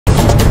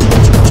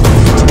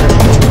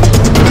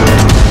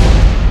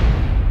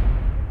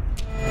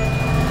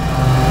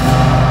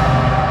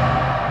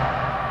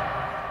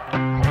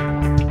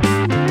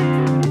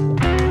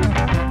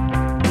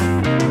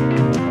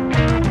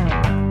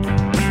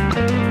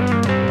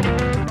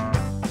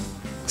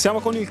Siamo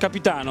con il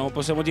capitano,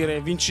 possiamo dire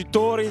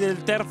vincitori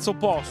del terzo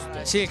posto.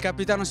 Sì, il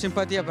capitano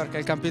simpatia perché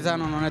il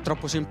capitano non è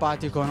troppo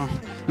simpatico, no?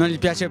 Non gli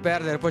piace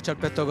perdere, poi c'ha il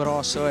petto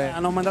grosso.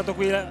 Hanno mandato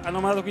qui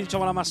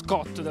diciamo la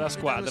mascotte della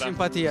squadra.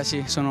 Simpatia,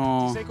 sì, Ti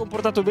sei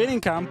comportato bene in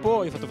campo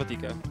o hai fatto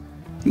fatica?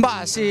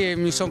 Bah sì,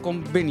 mi sono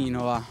con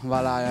benino,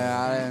 va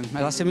là,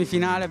 alla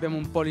semifinale abbiamo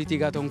un po'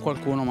 litigato con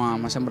qualcuno,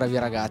 ma siamo bravi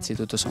ragazzi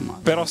tutto sommato.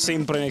 Però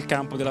sempre nel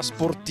campo della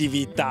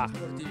sportività.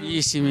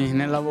 Sportivissimi,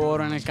 nel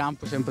lavoro e nel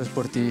campo sempre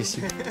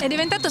sportivissimi. È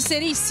diventato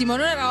serissimo,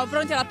 noi eravamo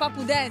pronti alla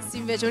papu dance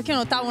invece, perché io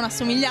notavo una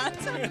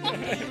somiglianza.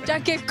 C'è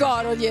anche il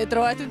coro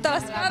dietro, è tutta la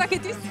squadra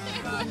che ti segue.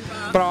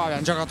 Però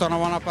abbiamo giocato una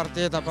buona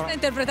partita, però Sta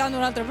interpretando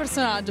un altro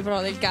personaggio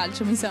però del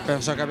calcio, mi sa.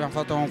 penso che abbiamo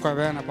fatto comunque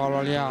bene.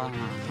 Paolo lì ha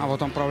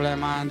avuto un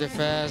problema in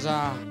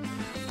difesa,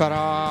 però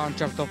a un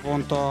certo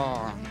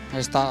punto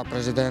è stato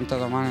presidente,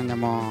 domani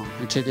andiamo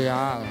in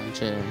CDA,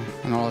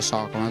 non lo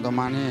so, come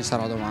domani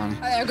sarà domani.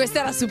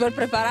 Questa era super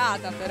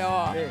preparata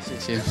però.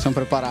 Sì, sono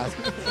preparato.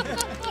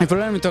 Il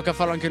problema è che mi tocca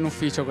farlo anche in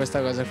ufficio questa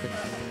cosa qui.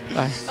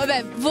 Dai.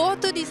 Vabbè,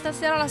 voto di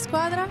stasera alla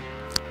squadra?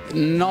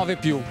 9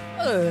 più.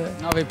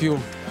 9 più.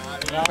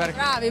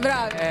 Bravi.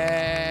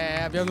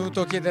 Abbiamo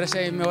dovuto chiedere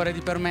 6 ore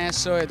di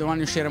permesso e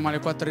domani usciremo alle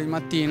 4 di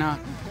mattina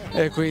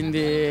e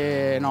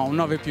quindi no, un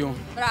 9 più.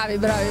 Bravi.